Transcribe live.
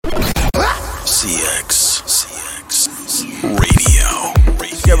CX Radio.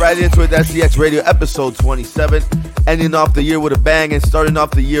 Let's get right into it. That's CX Radio episode 27. Ending off the year with a bang and starting off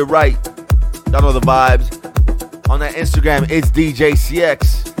the year right. Y'all know the vibes. On that Instagram, it's DJ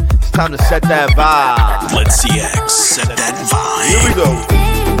CX. It's time to set that vibe. Let CX set that vibe. Here we go.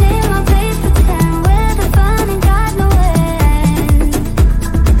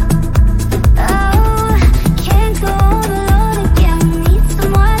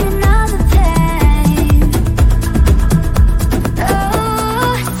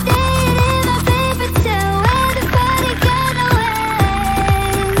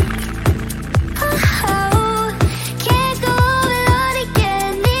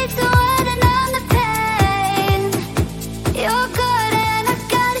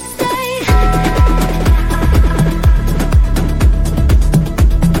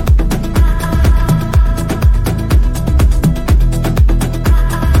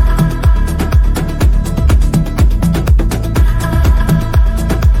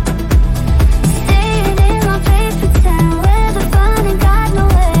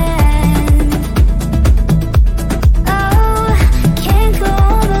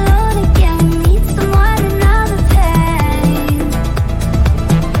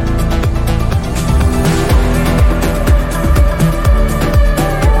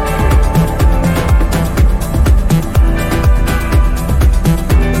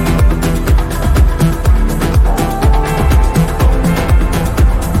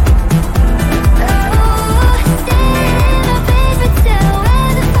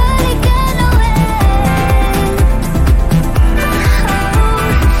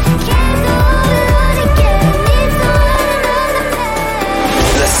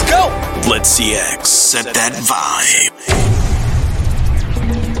 CX, set that vibe.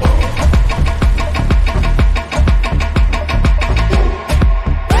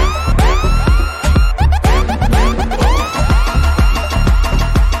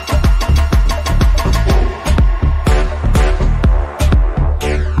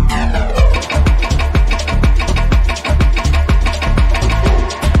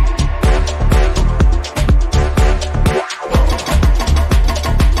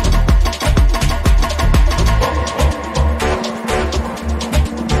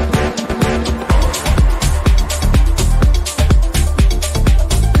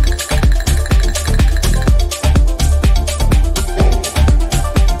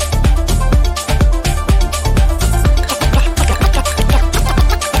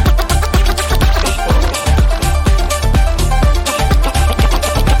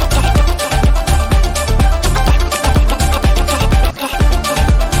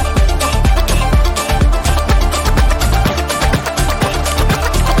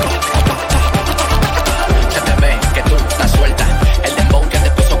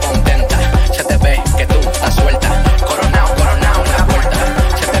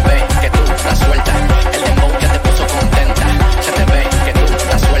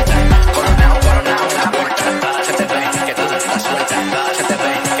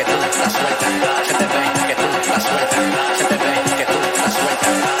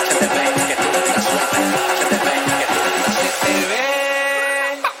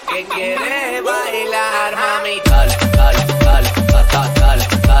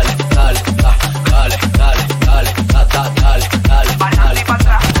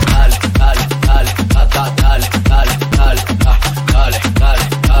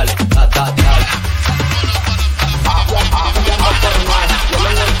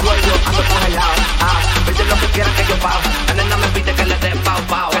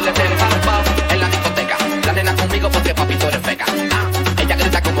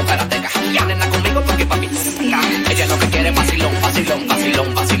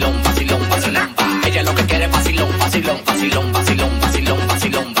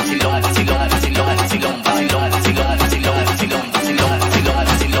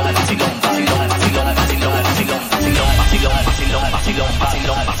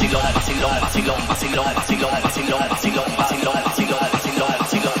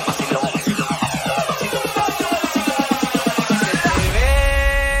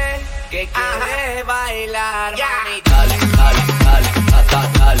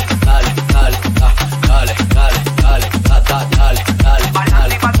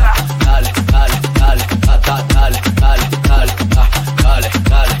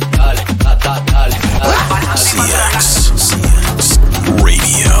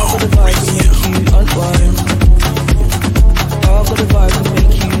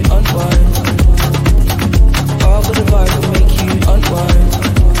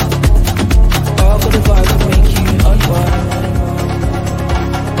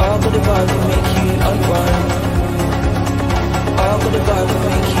 the vibe will make you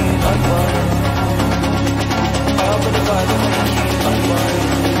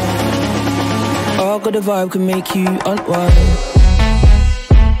got the vibe can make you unwind.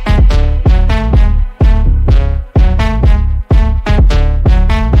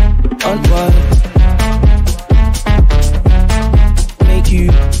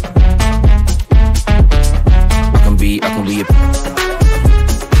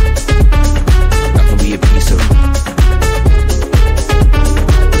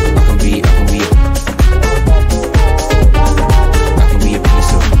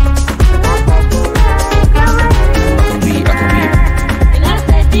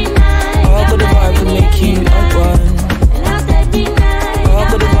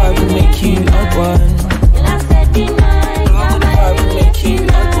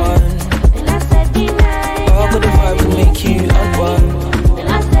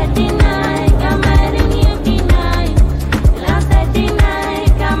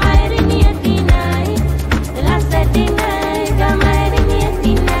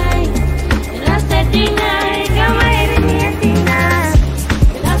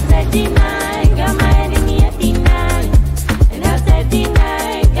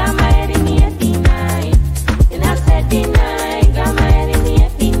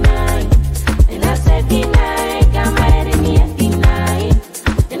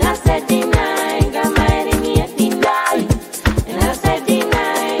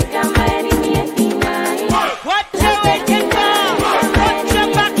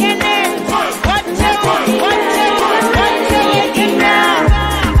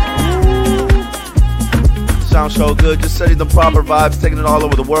 So good, just setting the proper vibes, taking it all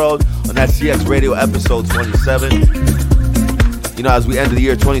over the world on that CX Radio episode 27. You know, as we enter the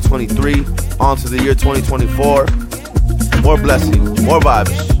year 2023, on to the year 2024, more blessings, more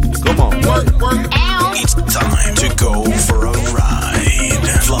vibes. Come on. It's time to go for a ride.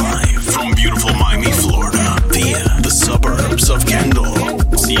 Live from beautiful Miami, Florida, via the suburbs of Kendall.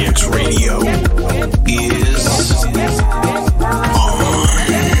 CX Radio is on.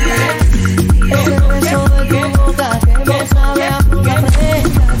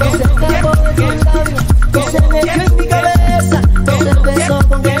 Se metió en mi cabeza, ese beso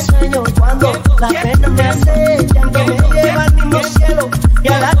con el sueño. Cuando la pena me acechan, que me lleva al mismo cielo y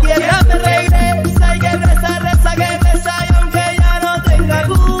a la tierra me regresa. Y que reza, reza, que reza, y aunque ya no tenga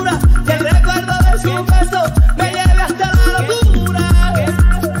cura, que el recuerdo de su beso me lleve hasta la locura.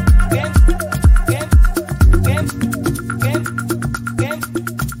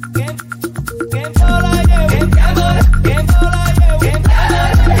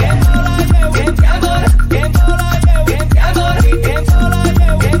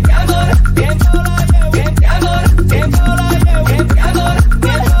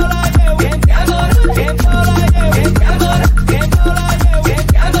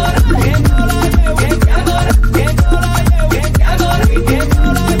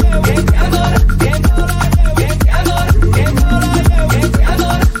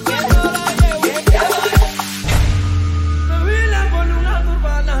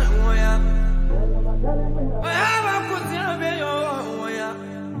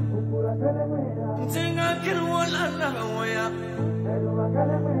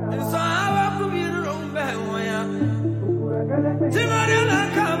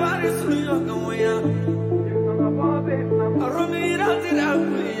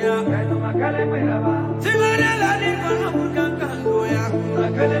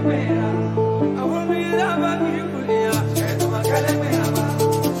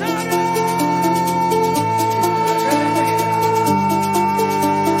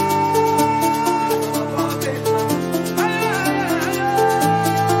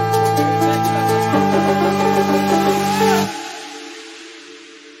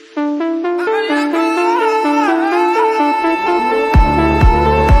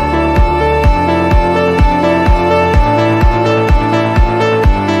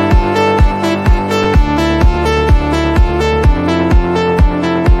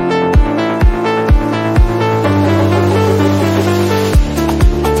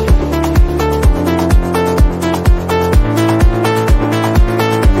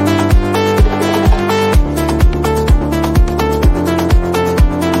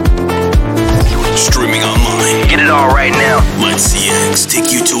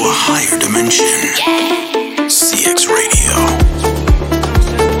 Take you to a higher dimension. CX Radio.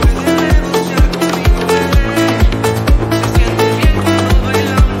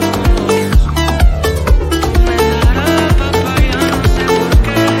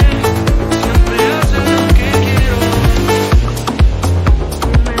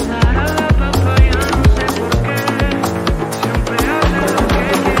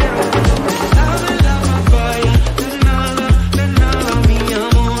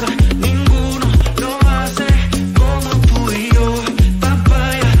 No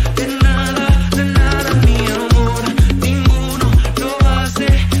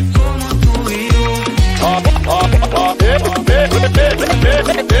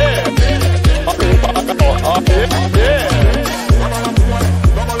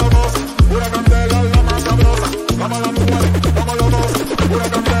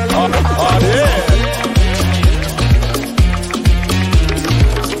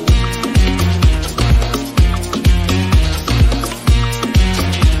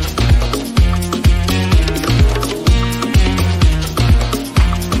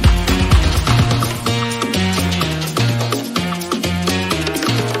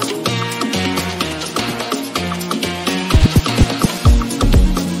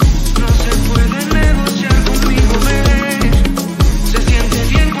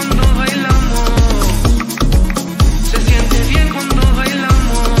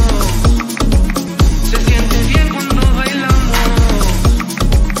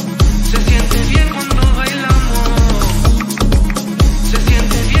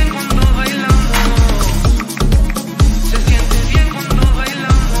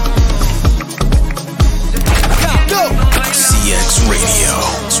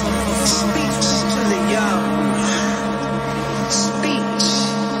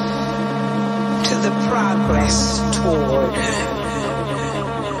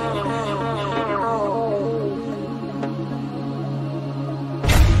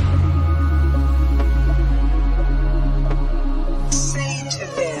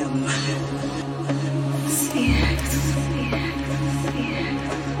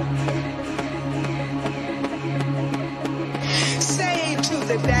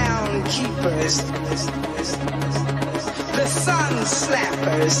sound keepers, the sun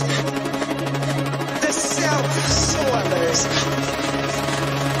slappers, the self-soilers,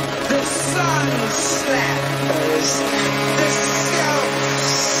 the sun slappers, the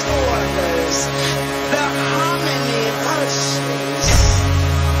self-soilers, the harmony ushers.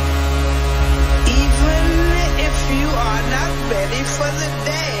 Even if you are not ready for the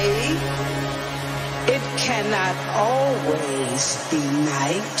day, it cannot always be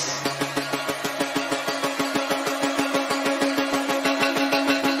night.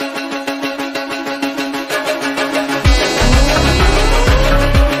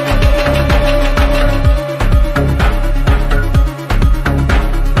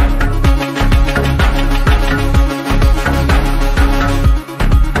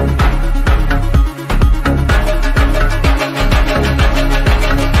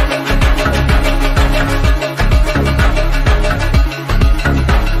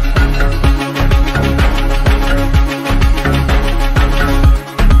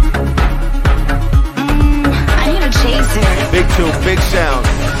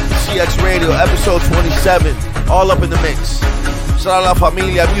 Episode 27, all up in the mix. Shout out La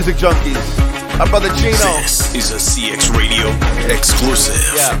Familia, Music Junkies. Our brother Chino. This is a CX Radio exclusive.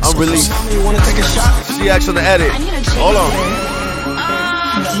 Yeah, unreleased. You wanna take a shot? CX on the edit. Hold on.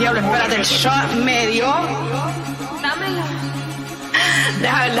 Diablo, espérate, el shot medio. Dámelo.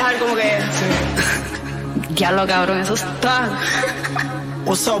 Deja como que... Diablo, cabrón, eso está...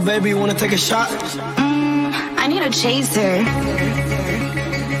 What's up, baby? You wanna take a shot? I need a chaser.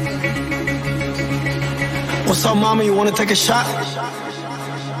 What's up, mama? You wanna take a shot?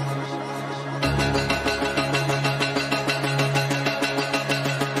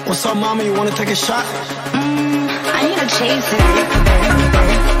 What's up, mama? You wanna take a shot? I need a chaser.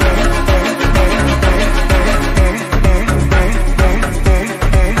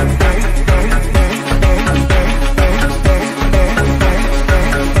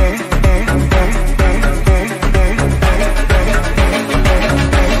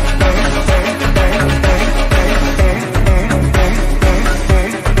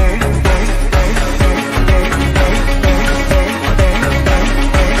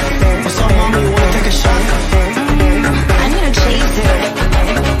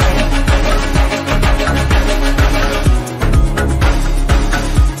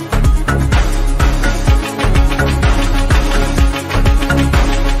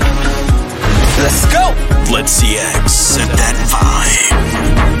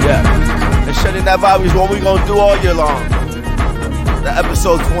 That vibe is what we're going to do all year long. The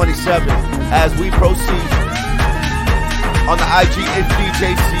episode 27 as we proceed on the IG it's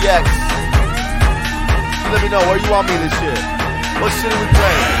DJ CX. Let me know where you want me this year. What city we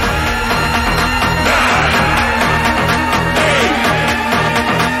playing?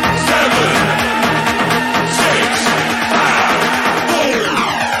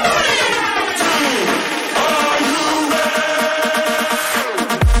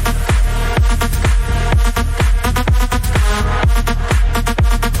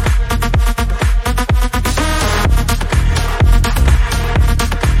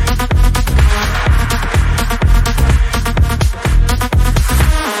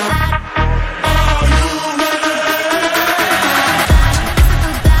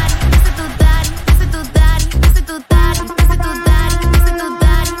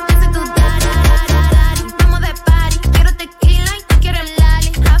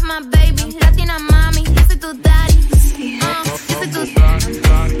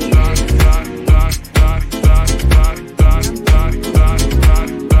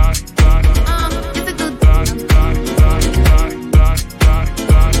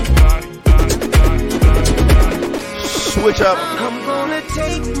 'Cause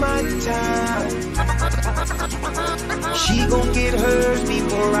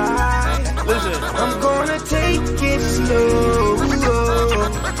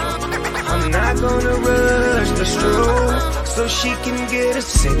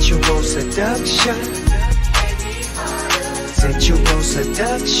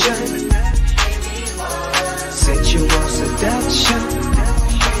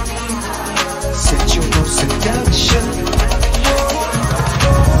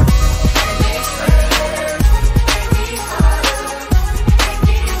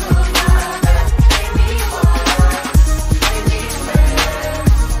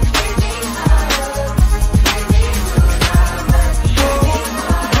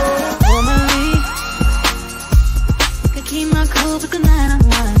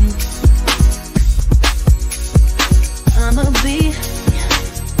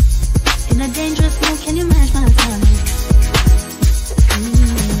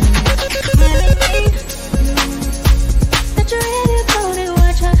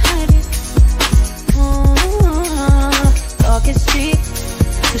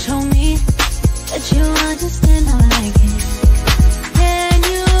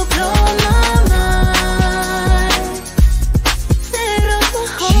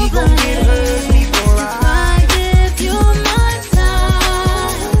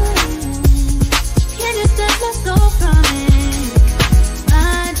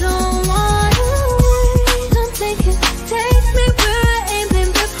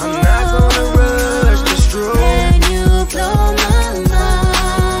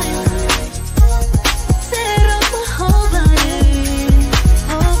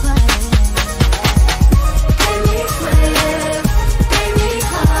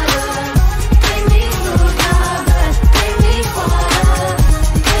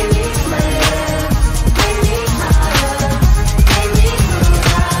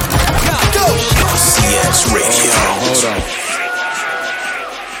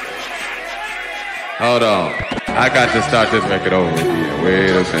Hold on. I got to start this record over again.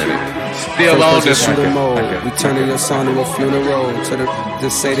 Wait a minute. Still on this record. We turning your son to a funeral. To the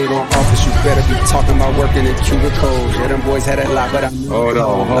just say they gon' office, you better be talking about working in cubicles. Yeah, them boys had that lot, but I hold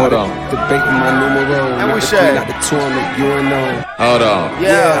on. Debating my numero. And we share. Not the two on the UNO. Hold on.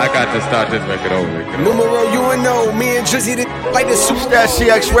 Yeah. I got to start this record over again. Numero UNO. Me and Drizzy did like this. That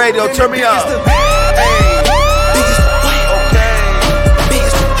CX Radio. Turn me up.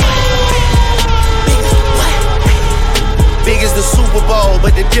 Big as the Super Bowl,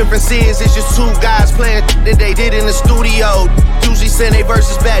 but the difference is it's just two guys playing that they did in the studio. Usually send they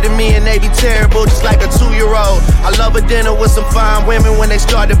verses back to me and they be terrible, just like a 2-year-old. I love a dinner with some fine women when they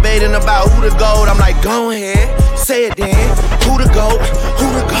start debating about who the GOAT. I'm like, go ahead, say it then. Who the GOAT? Who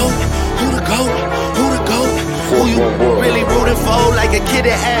the GOAT? Who the GOAT? Who the GOAT? Who you really rooting for? Like a kid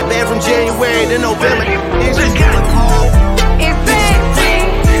that had bad from January to November. It's just getting cold. It's bad.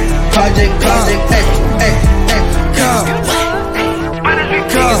 Project,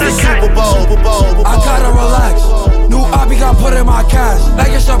 Super Bowl. I gotta relax. New Obby got put in my cash.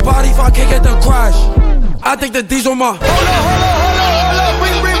 Like it's your body if I can't get the crash. I think the D's on my. Hold up.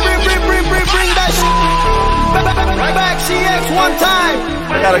 Bring that shit. Right back, CX one time.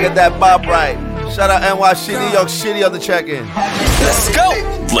 I gotta get that bop right. Shout out NYC, New York City on the check-in. Let's go.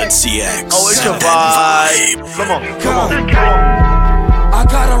 Let's CX. Oh, it's your vibe. Come on. I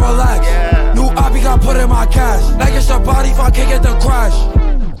gotta relax. Yeah. New Obby got put in my cash. Like it's your body if I can't get the crash.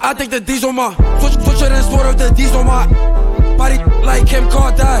 I think the D's on my. Switch it and sort of the D's on my. Body like Kim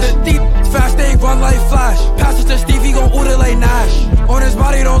Kardashian. The D fast, they run like Flash. Pass it to Steve, he gon' order like Nash. On his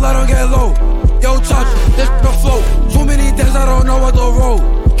body, don't let him get low. Yo, touch, this the flow. Too many days, I don't know what the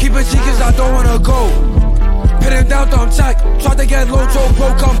road. Keep it G cause I don't wanna go. Pin him down, thumb check. Tried to get low, Joe, bro,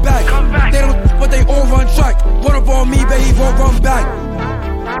 come back. They don't, but they all run track. Put up on me, baby, he won't run back.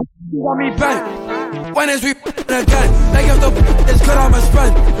 You want me back? When is we again? They give the it's good, I'ma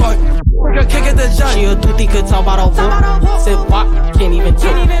spend. But we can kick it the jet. She a duty, could talk about over. Sit walk, can't even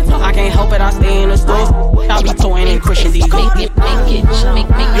talk. I can't help it, I stay in the stores. I'll be towing in Christian D. Yo,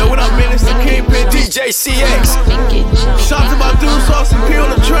 what up, man? It's the Kingpin DJ CX. Shout to my dude, Sauce and P on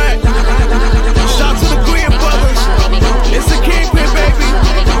the track. Shout to the Green Brothers. It's the Kingpin, baby.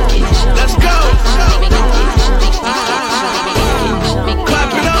 Let's go.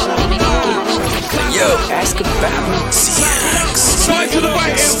 Clap it up. Yo, ask about CX. Slide to the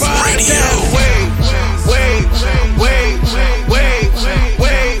right and ride Radio. down. Wait.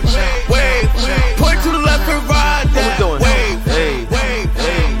 Point to the left and ride down. What we doing? Hey.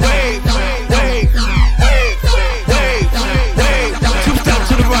 Two steps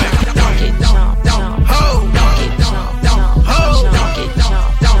to the right. Ho.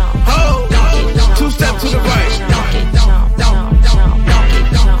 Two steps to the right.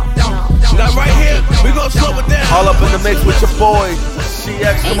 Now right here, we gon' slow it down. All up in the mix with your boy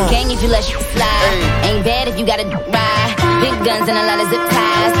CX. Come Ain't on. gang if you let you slide. Hey. Ain't bad if you gotta ride. Big guns and a lot of zip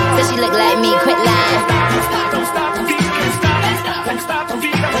ties. Said she look like me, quit lying.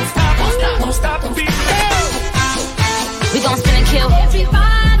 We gon' spin and kill.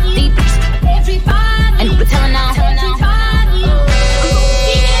 Deep. And we're telling on.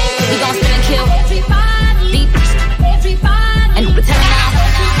 We gon' spin and kill. Deep. And we're telling on.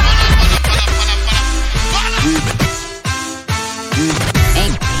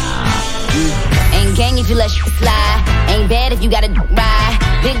 Ain't gang if you let you slide. Ain't bad if you gotta ride.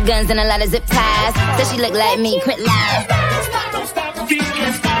 Big guns and a lot of zip ties. Said she look like me, quit lying.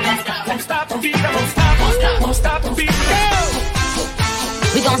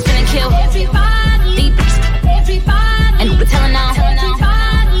 We gon' spin and kill. Deep. And we're telling on.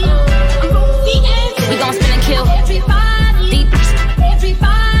 We gon' spin and kill. Deep.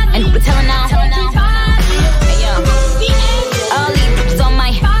 And we're telling on. All these bitches on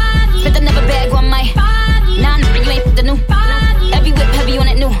my. Fit the never bag on my. Nah, you ain't the new. Every whip heavy on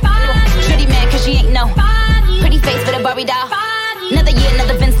it new. Pretty man cause she ain't no. Pretty face for the Barbie doll. Another year,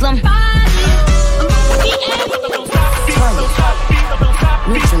 another Vince Slim.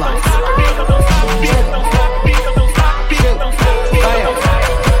 Neutralize.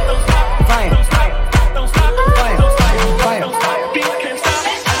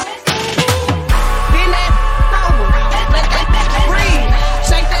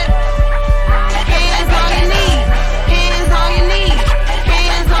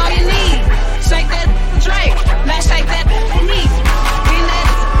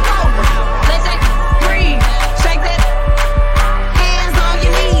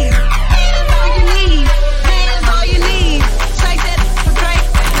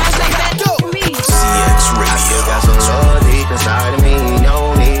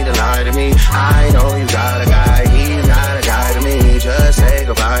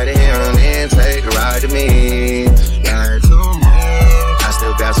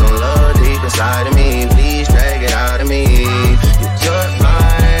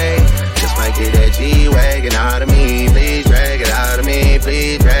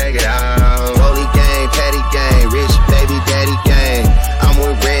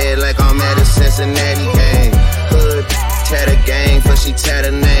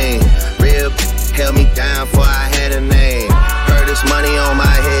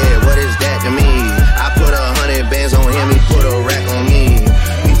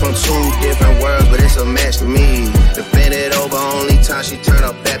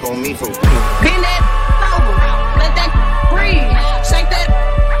 grateful. Bend that over, let that breathe. Shake that,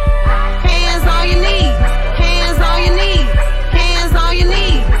 hands on your knees, hands on your knees, hands on your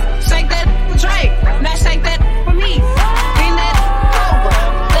knees. Shake that Drake, now shake that for me. Bend that over,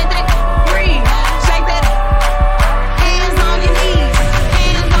 let that breathe. Shake that, hands on your knees,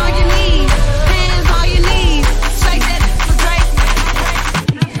 hands on your knees, hands on your knees. Shake that for Drake.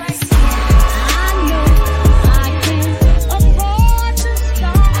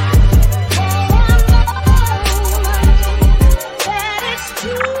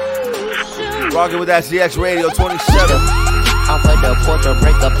 Rocking with SDX Radio 27. Off of the porch or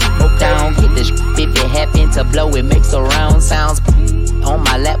break up, broke down. Get this if it happen to blow, it makes surround sounds. On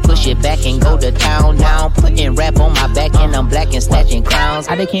my lap, push it back and go to town. Down, putting rap on my back and I'm black and snatching crowns.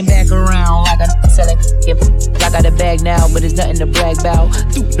 I came back around like I'm selling. I got a bag now, but it's nothing to brag about.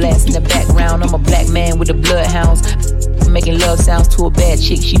 Blast in the background, I'm a black man with the bloodhounds. Making love sounds to a bad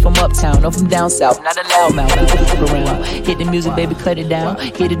chick, she from uptown, no from down south, not a loudmouth. Around. Hit the music, baby, cut it down.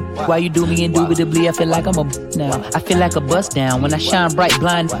 Hit it while you do me indubitably. I feel like I'm a now. I feel like a bust down when I shine bright,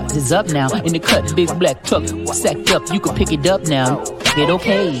 blind is up now. In the cut, big black truck, sacked up. You can pick it up now. Get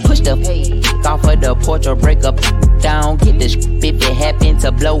okay. Push the off of the porch or break up down. Get this if it happen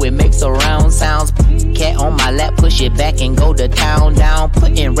to blow, it makes surround sounds. Cat on my lap, push it back and go to town. Down,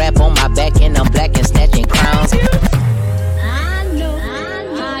 putting rap on my back and I'm black and snatching crowns.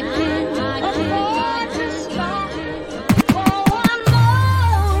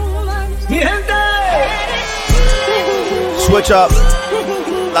 Switch up.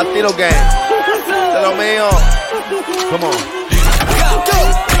 Latino gang. De lo mío. Come on.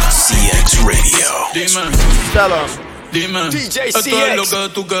 CX Radio. Dime, Tell 'em. dime, DJ esto CX. es lo que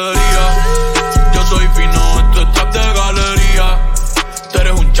tú querías. Yo soy fino, esto es trap de galería. Tú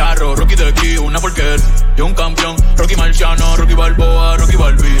eres un charro, Rocky de aquí, una porquería. Yo un campeón, Rocky Marciano, Rocky Balboa, Rocky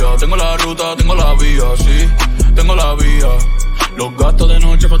Balbía. Tengo la ruta, tengo la vía, sí, tengo la vía. Los gastos de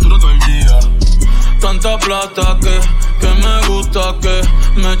noche facturo todo el día. Tanta plata que me gusta que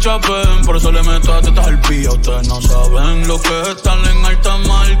me chapen. Por eso le meto a tetas al pía. Ustedes no saben lo que es estar en alta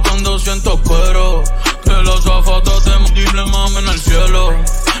mar con 200 cueros. Que los zapatos de múltiples mamen al cielo.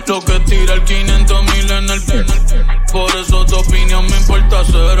 Lo que tira el 500,000 en el pie. Por eso tu opinión me importa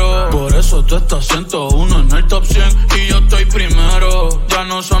cero. Por eso tú estás 101 en el top 100 y yo estoy primero. Ya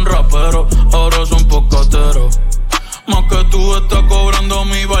no son raperos, ahora son pocateros. Más que tú estás cobrando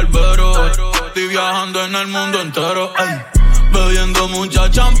mi barbero. Estoy viajando en el mundo entero. Ay. Bebiendo mucha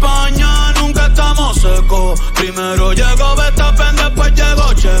champaña, nunca estamos secos. Primero llegó Verstappen, después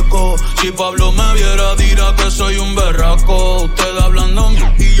llegó Checo. Si Pablo me viera, dirá que soy un berraco. Ustedes hablando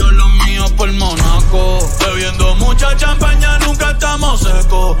y yo lo mío por Monaco. Bebiendo mucha champaña, nunca estamos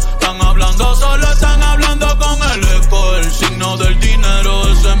secos. Están hablando solo, están hablando con el eco. El signo del dinero,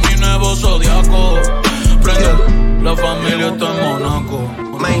 ese es mi nuevo zodiaco. Prende, la familia está en Monaco.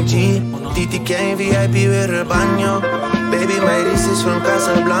 My G, TTK, VIP, ver el baño. Baby, my wrist is from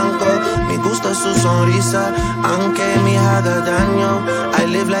Casablanca. Me gusta su sonrisa, aunque me haga daño. I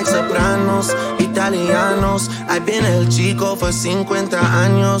live like sopranos, italianos. I've been el chico for 50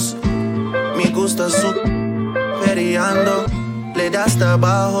 años. Me gusta su feriando. Le da hasta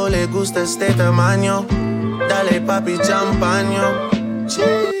abajo, le gusta este tamaño. Dale papi champaño.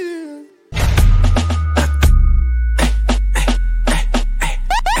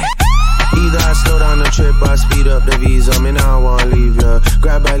 Slow down the trip, I speed up the visa. Me now I wanna leave ya.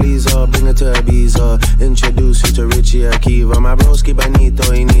 Grab by Lisa, bring her to Ibiza. Introduce you to Richie Akiva. My broski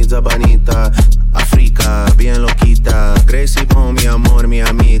bonito, he needs a bonita. Africa, bien loquita. Gracie Pon, mi amor, mi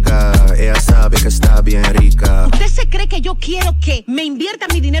amiga. Ella sabe que está bien rica. ¿Usted se cree que yo quiero que me invierta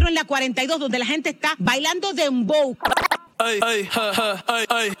mi dinero en la 42 donde la gente está bailando dembow? Ay, ay, ay,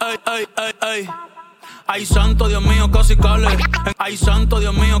 ay, ay, ay, ay, ay. Ay, santo Dios mío, casi cale. Ay, santo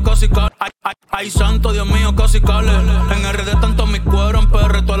Dios mío, casi cale. Ay, santo Dios mío, casi cale. En RD tanto mi cuero, en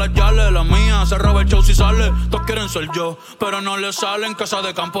PR todas las yales. La mía se roba el show si sale. Todos quieren ser yo, pero no le salen. Casa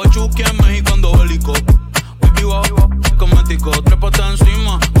de campo de Chucky en México ando bélico. Vivo cosmético, trépate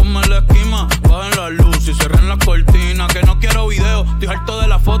encima, ponme la esquima. Bajen la luz y cierren la cortina. Que no quiero video, estoy harto de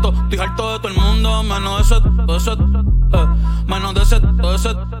la foto. Estoy harto de todo el mundo, menos de ese, menos de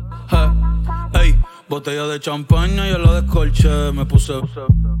ese, ey. Botella de champaña, yo la descolché. Me puse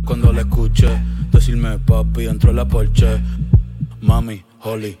cuando la escuché decirme papi, entró la Porsche. Mami,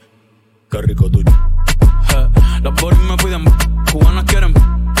 Holly, qué rico tú. Las boris me piden, cubanas quieren.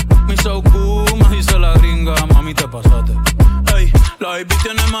 Mi so cool, me dice la gringa, mami te pasaste. Ey, la baby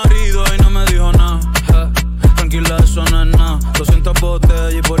tiene marido y no me dijo nada. Tranquila, eso no es nada. 200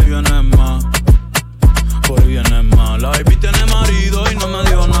 botellas y por ahí viene más. por ahí viene más. La baby tiene marido y no me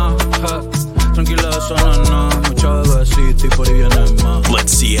dio nada. Tranquila, eso no es nada. Mucha bebecita y por ahí viene más.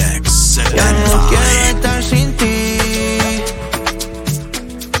 Let's CX. Ya no quiero estar sin ti.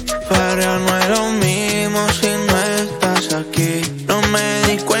 Para no es lo mismo si no estás aquí. No me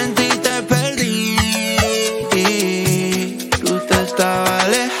di cuenta y te perdí. Tú te estabas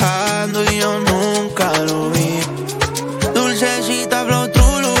alejando y yo nunca lo vi. Dulcecita flow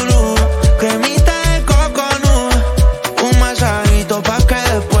trululú, cremita de coconut, un masajito pa' que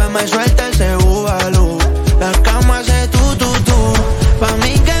después me suelte ese bubalú. La cama hace tu, pa'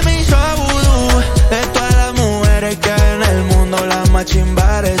 mí que me hizo vudú. De todas las mujeres que hay en el mundo, la más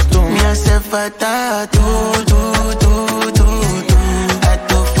chimba eres tú. Me hace falta tú. A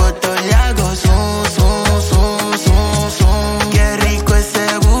tu foto le hago zoom. Qué rico ese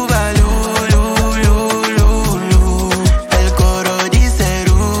bubalú. El coro dice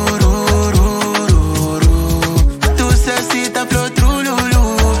rururururu. Dulcecita flow trululú,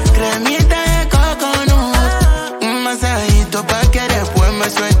 cremita de coconut, un masajito pa' que después me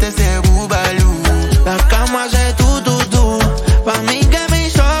suelte ese bubalú. La cama hace tu, pa' mí que me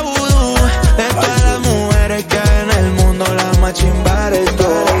hizo vudú. De todas las mujeres que hay en el mundo, la más chimba eres tú.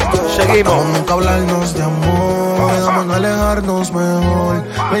 Seguimos. Nunca hablarnos de amor, quedamos en alejarnos mejor.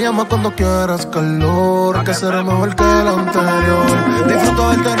 Me llama cuando quieras calor, que será mejor que el anterior. Disfruto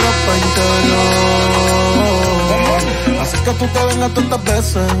verte en ropa interior, así que tú te vengas tantas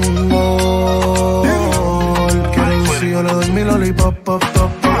veces en un gol. Quiero ir si yo le doy mi lollipop, pop.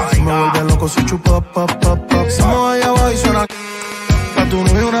 Si me vuelve loco si chupa, pop. Si me voy abajo y suena pa' tu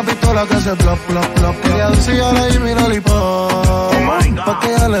novio una pistola que hace plop. Quería ver si yo le doy mi lollipop, pa' que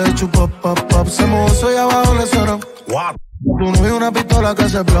ella le dé chupa, pop. Se me y abajo le suena tu novio una pistola que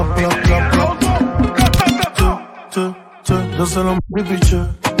hace plop. Yo se lo mi piche.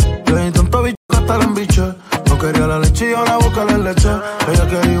 Le di tanto bicho que hasta la embiche. No quería la leche y ahora busca la leche. Ella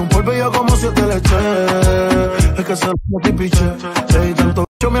quería un polvo y yo como 7 leche. Es que se lo mi piche. Le di tanto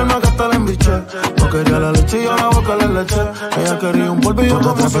bicho mi alma que hasta la embiche. No quería la leche y ahora busca la leche. Ella quería un polvo y yo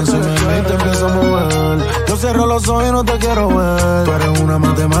como 7 leche. Y te empiezo a mover. Yo cierro los ojos y no te quiero ver. Tú eres una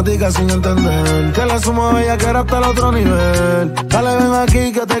matemática sin entender. Que la sumo a ella que era hasta el otro nivel. Dale ven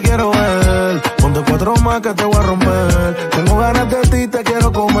aquí que te quiero ver. Ponte 4 más que te voy a romper. Tengo ganas de ti, te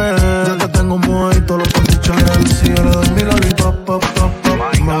quiero comer. Yo te tengo mojito, los pantichos. Si yo le doy mi lollipop, pop.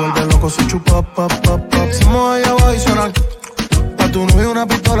 Me vuelve loco si chupa, pop. Si me voy abajo y suena pa' tu novio una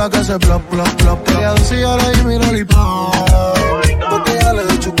pistola que hace plop. Quería ver si yo le doy mi lollipop, porque ella le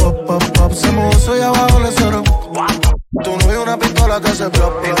doy chupa, pop. Se me y abajo le suena tu novio una pistola que hace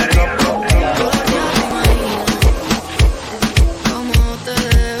plop. ¿Cómo te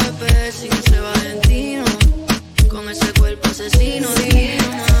debe ver sin ese Valentino? Con ese cuerpo asesino divino,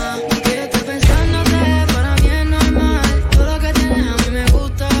 ma. Que estoy pensándote, para mí es normal. Todo lo que tienes a mí me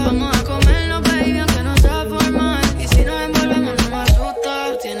gusta. Vamos a comerlo, baby, aunque no sea formal. Y si nos envolvemos no me asusta.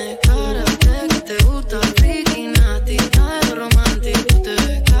 Tú tienes cara de que te gusta freaky, nasty, nada de romántico. Tú te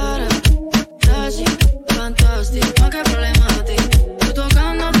ves cara, flashy, fantastic, más que problemático. Tú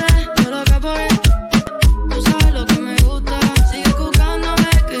tocándote, yo loca por él. Tú sabes lo que me gusta. Sigue buscándome,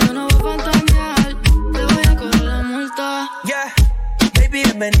 que yo no voy a fantasear. Te voy a correr la multa. Yeah, baby,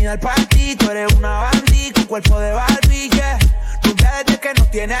 bienvenida al party. Tú eres una bandit con cuerpo de Barbie, yeah. Nunca desde que no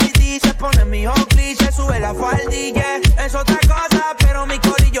tiene ID se pone mi Oakley, se sube la faldilla. Es otra cosa, pero mi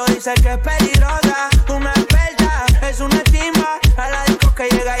corillo dice que es peligrosa. Una experta, es una chimba. A la disco que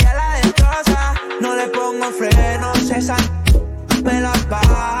llega y a la destroza. No le pongo freno, César. Me la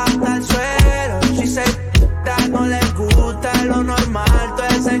baja hasta el suelo. Si se da, no le gusta lo normal, todo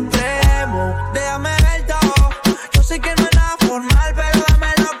es extremo. Déjame ver todo. Yo sé que no es nada formal, pero dame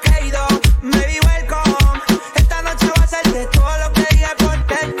lo que he ido. Baby, welcome. Esta noche va a ser de todo lo que dije por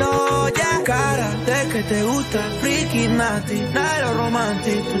texto, yeah. Cara de que te gusta freaky, nasty, nada de lo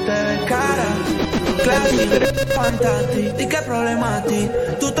romántico. Tú te ves cara, classy, fantastic. ¿Y qué problema a ti?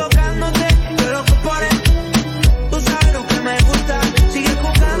 Tú tocándote, yo loco por él. Tú sabes lo que me gusta. Sigue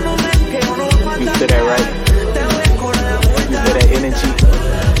buscándome, que yo no voy a fantasear. Te voy a correr la vuelta.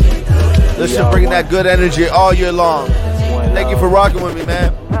 Listen, bringing that good energy all year long. Thank you for rocking with me,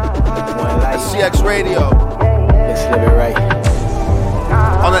 man. That's CX Radio. Let's live it right.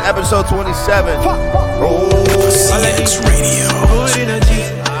 On an episode 27. CX Radio. Good energy.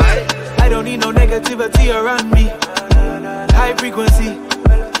 I don't need no negativity around me. High frequency.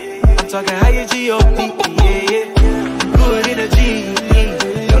 I'm talking high G.O.P. Yeah. Good energy.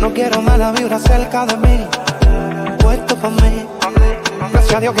 Yo no quiero mala vibra cerca de mí. Puesto pa' mí.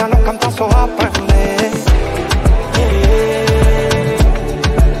 Gracias a Dios que a los cantazos aprendí.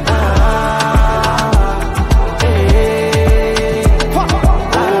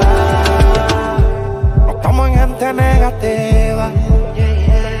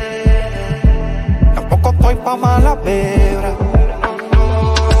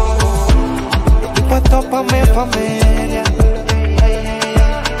 familia.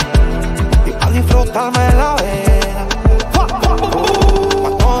 Y pa' disfrutarme la vida. Pa'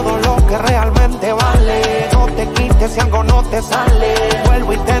 todo lo que realmente vale. No te quites si algo no te sale.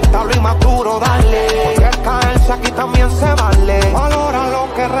 Vuelvo, inténtalo, inmaduro, dale. Porque al caerse aquí también se vale. Valora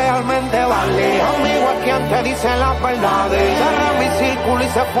lo que realmente vale. Amigo es quien te dice las verdades. Cerré mi círculo y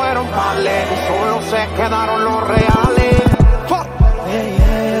se fueron tales. Solo se quedaron los reales.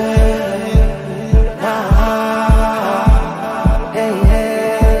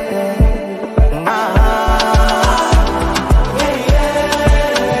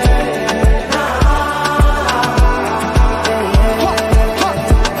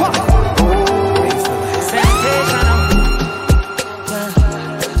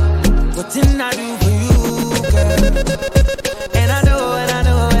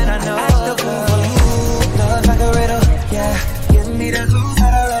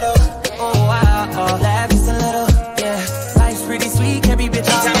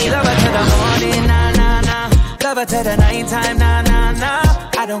 To the nighttime, nah, nah, nah.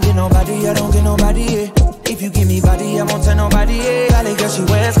 I don't get nobody, yeah. If you give me body, I won't tell nobody, yeah. Valley girl, she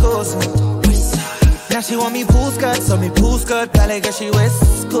West Coast. Now she want me pool skirt, so me pool skirt. Valley girl, she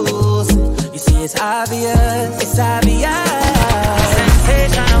West Coast. You see, it's obvious. Sensational.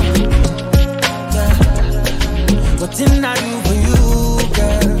 Yeah. What didn't I do for you,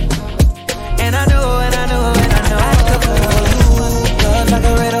 girl? And I know. I could fall for you, love like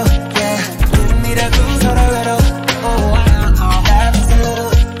a riddle. Yeah, give me that cruise or the riddle.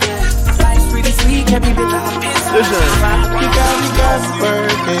 Listen, you got me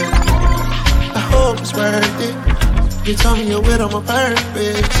working. I hope it's worth it. You told me you're with on my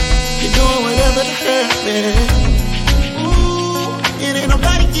purpose. You're doing whatever to hurt me. Ooh, it ain't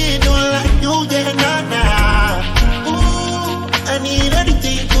nobody can do it like you, yeah, nah, nah. Ooh, I need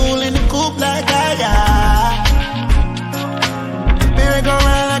everything cool in the coupe like I got. Merry go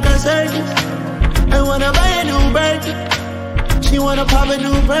round like a circus. I wanna buy a new Birkin. She wanna pop a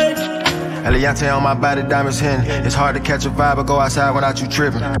new Birkin. Eliante on my body, diamonds hidden. It's hard to catch a vibe or go outside without you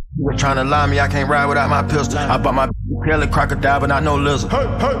tripping. You trying to lie me, I can't ride without my pistol. I bought my Kelly crocodile, but not no lizard.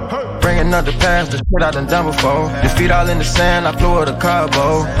 Bringing up the past, the shit I done done before. Your feet all in the sand, I flew her the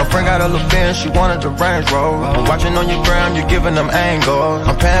carbo. My friend got a little bin, she wanted the Range Rover. I'm watching on your gram, you giving them angles.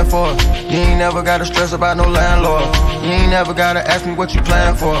 I'm paying for it. You ain't never gotta stress about no landlord. You ain't never gotta ask me what you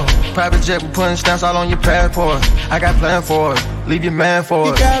plan for. Private jet, we putting stamps all on your passport. I got plans for it, leave your man for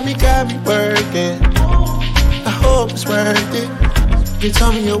it. You got me working. I hope it's worth it. You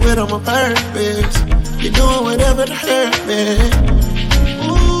told me you're with on my purpose. You're doing whatever to hurt me.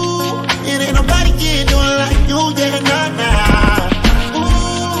 Ooh, it ain't nobody can do it like you, yeah, nah, nah.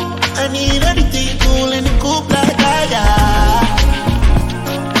 Ooh, I need everything cool in the coupe like I got.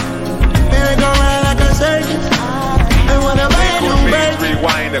 Merry go round like a circus. I wanna buy a new Birkin.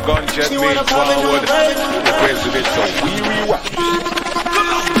 Rewind the gun jet made forward. The president, so we rewind.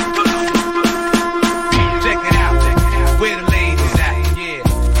 Where the ladies at? Yeah.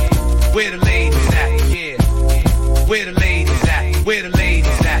 Where the ladies at? Yeah. Where the ladies at? Where the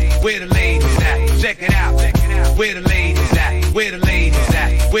ladies at? Where the ladies at? Check it out. Where the ladies at? Where the ladies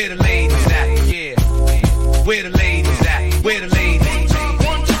at? Where the ladies at? Yeah. Where the ladies at? Where the ladies at?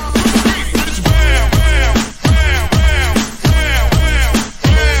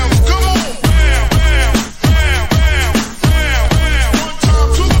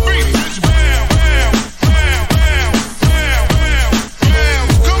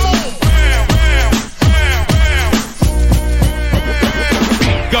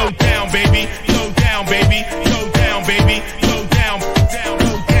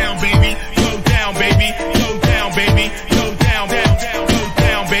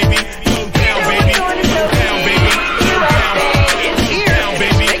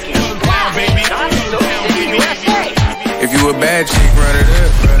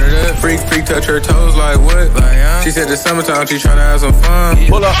 Freak, touch her toes like what? Like, she said the summertime, she tryna have some fun.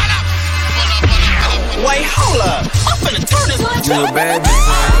 Hold up. Wait, hold up. I'm finna turn this one. You a bad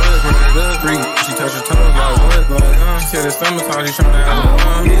bitch, freak. She touch her toes like what? Like, she said the summertime, she tryna have some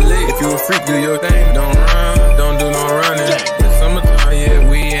fun. Get lit. If you a freak, do your thing. Don't run, don't do no running. It's summertime, yeah,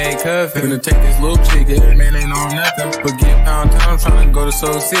 we ain't cuffin'. Finna take this little chick, yeah, man ain't on nothing. But get pound town, tryna go to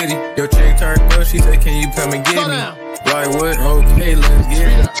Soul City. Your chick turned up, she said, can you come and get me? Like what? Okay, let's get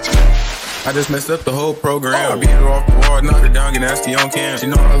it. I just messed up the whole program. I beat her off the wall, knock her down, get nasty on cam. She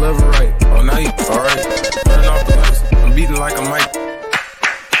know I love her right, all night, alright. Turn off the lights, I'm beating like a mic.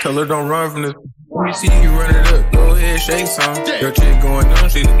 Tell her don't run from this. Let me see you run it up, go ahead, shake some. Your chick going down,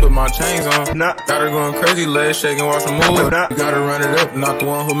 she just put my chains on. Got her going crazy, legs shaking, watch her move. You gotta run it up, not the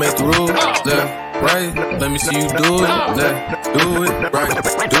one who make the rules. Left, right. Let me see you do it. Left, do it right.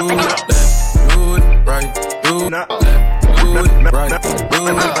 Do it left, do it right. Do it left, do it right. Do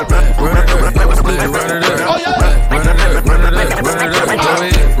it left. Run it up, run it up, run it up, run it up, run it up, run it up. Go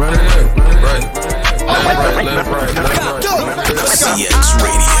ahead, run it up, right. Left, right. CX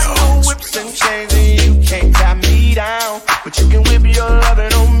Radio. Whips and chains and you can't tie me down, but you can whip your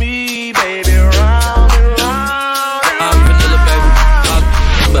lovin' on me, baby, round and round. I'm vanilla, baby,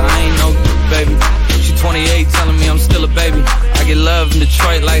 but I ain't no baby. She 28, telling me I'm still a baby. I get love in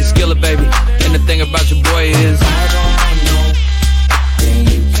Detroit like Skilla, baby. And the thing about your boy is I don't know, then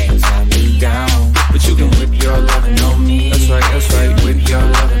you can't tie me down, but you can whip your lovin' on me. That's right, whip your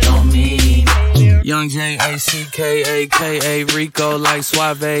lovin' on me. Young J-A-C-K-A-K-A Rico like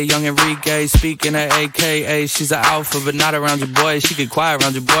Suave, young Enrique speaking at AKA. She's an alpha but not around your boy. She get quiet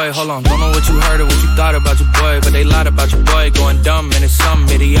around your boy. Hold on, don't know what you heard or what you thought about your boy, but they lied about your boy. Going dumb and it's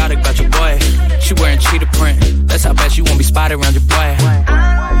something idiotic about your boy. She wearing cheetah print, that's how bad she won't be spotted around your boy.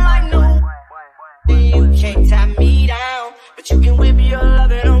 I know you can't tie me down, but you can whip your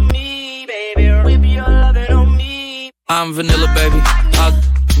lovin' on me, baby, whip your lovin' on me. I'm vanilla, baby,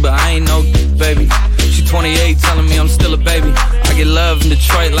 but I ain't no baby. She 28, telling me I'm still a baby. I get love in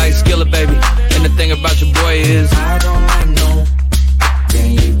Detroit like Skilla, baby. And the thing about your boy is I don't know,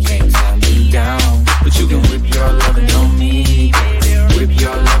 then you can't tie me down, but you can whip your lovin' on me, whip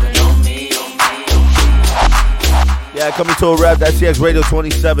your lovin' on me. Yeah, coming to a wrap. That's CX Radio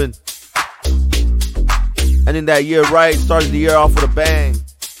 27. Ending that year right. Starting the year off with a bang.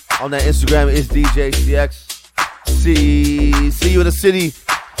 On that Instagram, it's DJ CX. See you in the city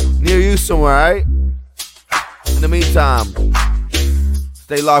near you somewhere, alright? In the meantime,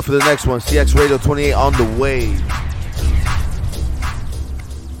 stay locked for the next one. CX Radio 28 on the way.